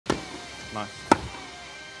Nice.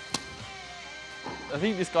 I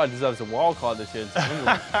think this guy deserves a wild card this year.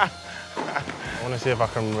 I want to see if I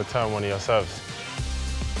can return one of your serves.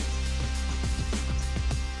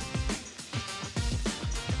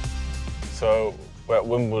 So we're at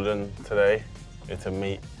Wimbledon today to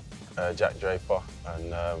meet Jack Draper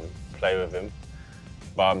and play with him.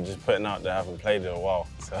 But I'm just putting out there I haven't played in a while,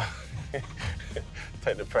 so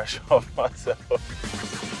take the pressure off myself.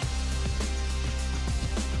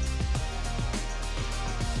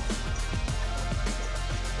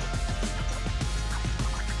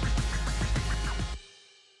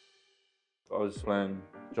 I was playing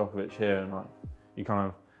Djokovic here and like, you kind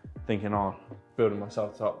of thinking, oh, building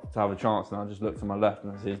myself up to have a chance, and I just looked to my left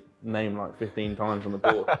and I see his name like 15 times on the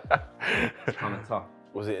board. It's kind of tough.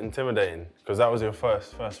 Was it intimidating? Because that was your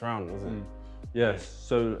first round, wasn't it? Yes,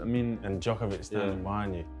 so I mean... And Djokovic standing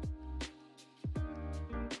behind you.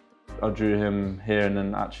 I drew him here, and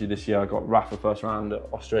then actually this year I got Rafa first round at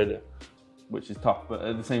Australia, which is tough, but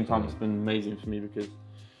at the same time it's been amazing for me because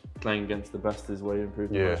playing against the best is where you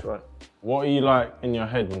improve the most, right? What are you like in your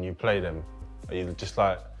head when you play them? Are you just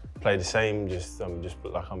like, play the same, just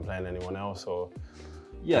like I'm playing anyone else, or?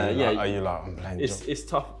 Yeah. Are you like, I'm playing? It's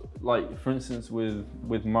tough. Like for instance,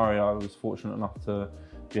 with Murray, I was fortunate enough to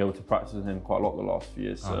be able to practice with him quite a lot the last few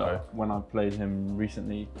years. So when I played him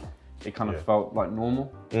recently, it kind of felt like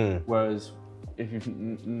normal. Whereas if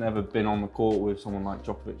you've never been on the court with someone like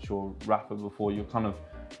Djokovic or Rafa before,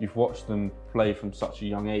 you've watched them play from such a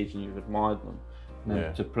young age and you've admired them. And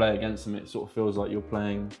then to play against them, it sort of feels like you're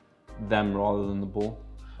playing them rather than the ball.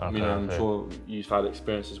 I mean, I'm sure you've had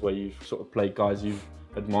experiences where you've sort of played guys you've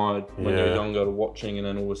admired when you were younger, watching, and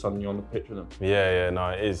then all of a sudden you're on the pitch with them. No,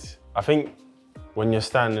 it is. I think when you're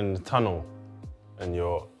standing in the tunnel and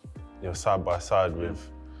you're side by side with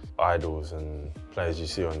idols and players you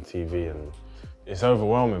see on TV, and it's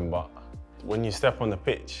overwhelming, but when you step on the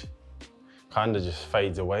pitch, kind of just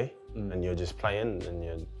fades away and you're just playing and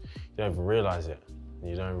you don't even realise it.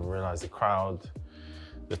 You don't even realise the crowd,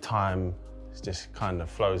 the time, it just kind of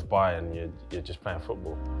flows by and you're just playing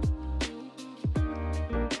football.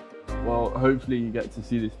 Well, hopefully you get to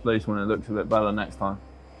see this place when it looks a bit better next time.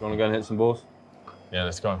 You want to go and hit some balls? Yeah,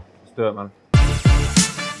 let's go. Let's do it, man.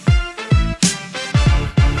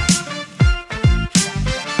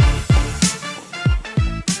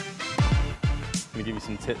 Let me give you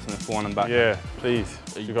some tips on the forehand and backhand. Yeah, please.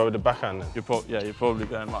 You go with the backhand then? You're probably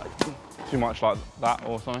going like too much like that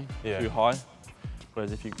or something, too high.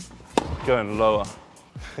 Whereas if you're going lower,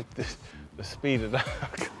 the speed of that.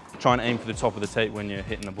 Try and aim for the top of the tape when you're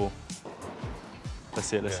hitting the ball. Let's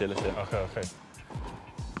see it, let's see it. Okay.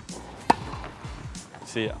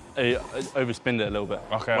 See, I overspinned it a little bit.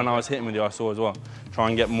 When I was hitting with you, I saw as well. Try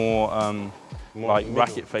and get more like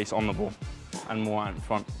racket face on the ball and more out in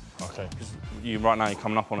front. Okay. Because right now you're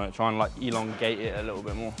coming up on it. Try and like elongate it a little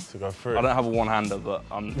bit more. To go through. I don't have a one-hander, but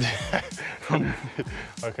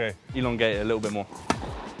okay. Elongate it a little bit more.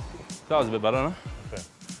 That was a bit better, no? Okay.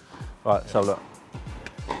 Right, let's have a look.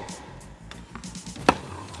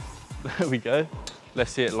 There we go.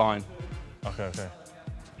 Let's see it line. Okay.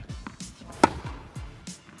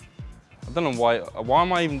 I don't know why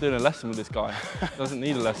am I even doing a lesson with this guy? Doesn't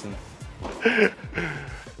need a lesson.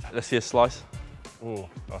 Let's see a slice. Ooh,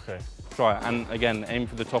 okay. Try it, and again, aim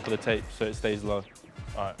for the top of the tape so it stays low.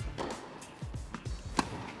 All right.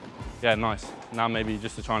 Yeah, nice. Now maybe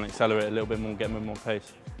just to try and accelerate a little bit more, get a bit more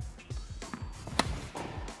pace.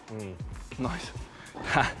 Nice.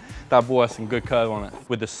 That ball has some good curve on it.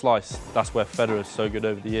 With the slice, that's where Federer's so good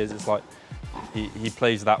over the years. It's like he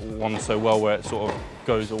plays that one so well where it sort of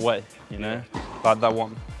goes away, you know? Like that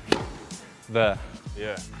one there.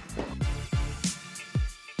 Yeah.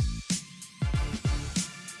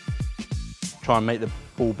 Try and make the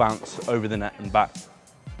ball bounce over the net and back.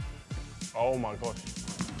 Oh my gosh.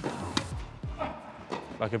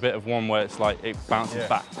 Like a bit of one where it's like it bounces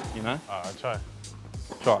back, you know? I'll try.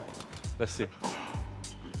 Try. Let's see.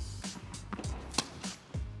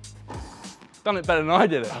 Done it better than I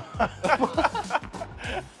did it.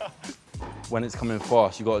 When it's coming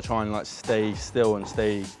fast, you've got to try and like stay still and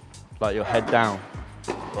stay like your head down.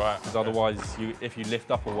 Right. Because otherwise, if you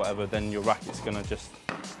lift up or whatever, then your racket's gonna just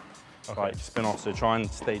like spin off. So try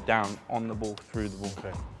and stay down on the ball, through the ball.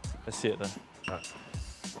 Okay. Let's see it then. Right.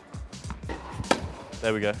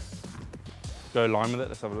 There we go. Go line with it.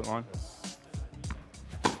 Let's have a look line.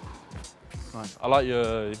 Nice. I like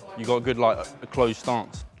you got a good like a closed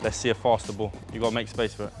stance. Let's see a faster ball. You got to make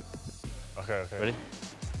space for it. Okay. Ready?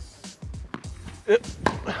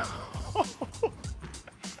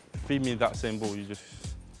 Feed me that same ball. You just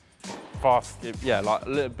fast. Yeah, like a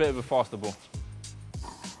little bit of a faster ball.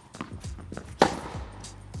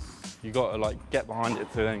 You got to like get behind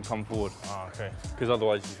it to then come forward. Oh, okay. Because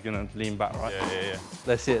otherwise he's gonna lean back, right? Yeah.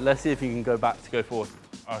 Let's see it. Let's see if you can go back to go forward.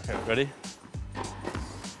 Okay. Ready?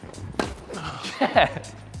 Yeah.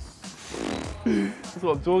 That's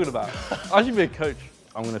what I'm talking about. I should be a coach.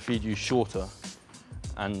 I'm gonna feed you shorter,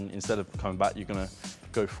 and instead of coming back, you're gonna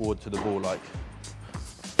go forward to the ball like.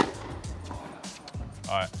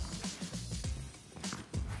 All right.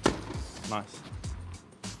 Nice.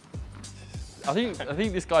 I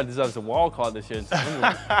think this guy deserves a wild card this year into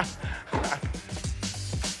Wimbledon.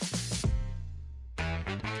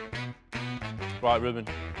 Right, Ruben,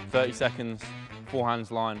 30 seconds,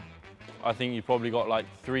 forehands line. I think you've probably got like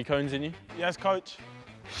 3 cones in you. Yes, coach.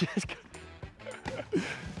 Yes, coach.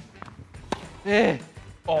 Yeah.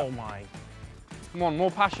 Oh my. Come on,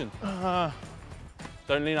 more passion.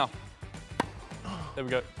 Don't lean up. There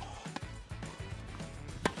we go.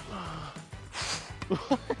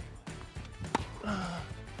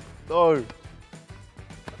 No.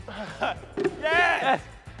 Yes!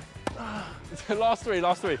 Last three.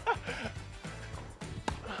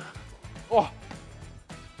 Oh.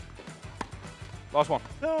 Last one.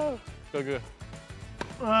 No. Go.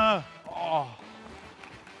 Oh.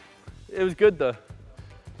 It was good though.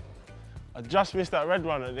 I just missed that red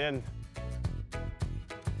one at the end.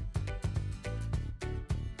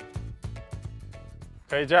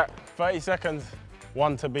 Okay, Jack, 30 seconds,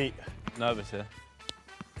 1 to beat. Nervous here.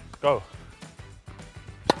 Go.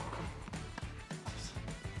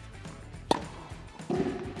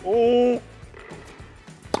 Oh!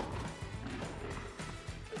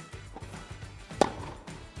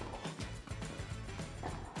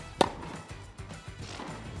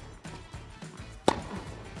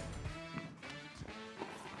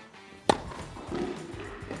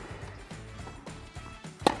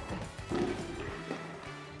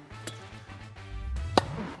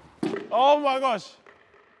 Oh my gosh!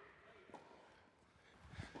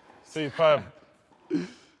 Superb.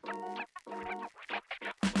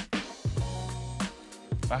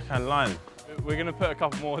 Backhand line. We're gonna put a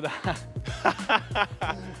couple more down. I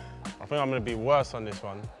think I'm gonna be worse on this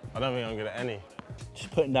one. I don't think I'm gonna get any.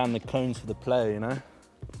 Just putting down the cones for the player, you know?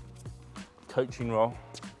 Coaching role.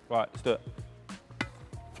 Right, let's do it.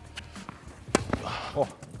 Oh.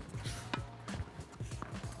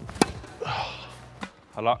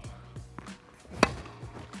 Good luck.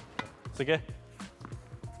 It's okay.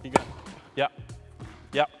 Keep going. Yep.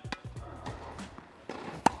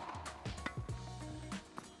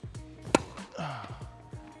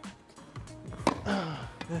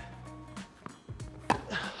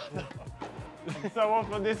 I'm so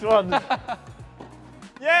off on this one.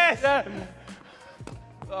 Yes! Yeah.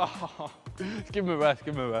 Oh. Give him a rest.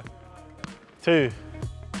 2.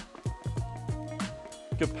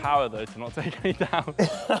 Good power though to not take any down.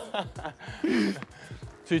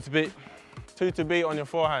 2 to beat. 2 to beat on your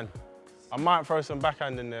forehand. I might throw some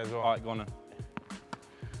backhand in there as well. All right, go on then.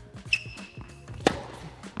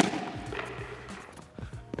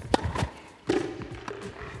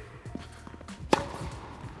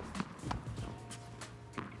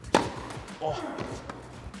 Oh.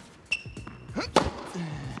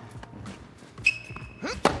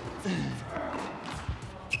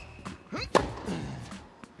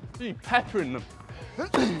 You're peppering them.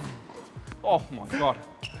 Oh my God.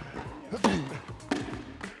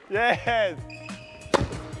 Yes!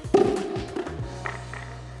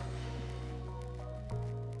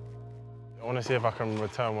 I want to see if I can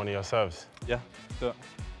return one of your serves. Yeah, do it.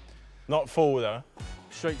 Not full though.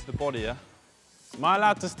 Straight to the body, yeah? Am I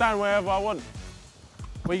allowed to stand wherever I want?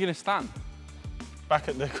 Where are you going to stand? Back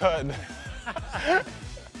at the curtain.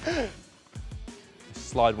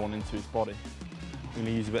 Slide one into his body. I'm going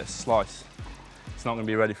to use a bit of slice. It's not going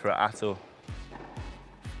to be ready for it at all.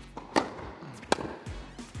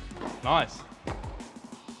 Nice.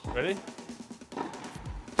 Ready?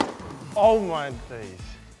 Oh my days.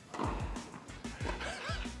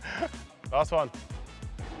 Last one.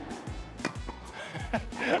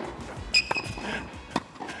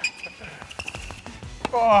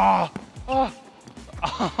 Oh. Oh.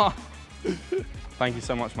 Thank you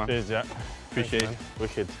so much, man. Cheers, Jack. Appreciate it.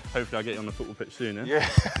 Wicked. Hopefully I'll get you on the football pitch soon, yeah? Yeah.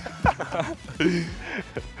 That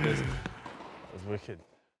was wicked.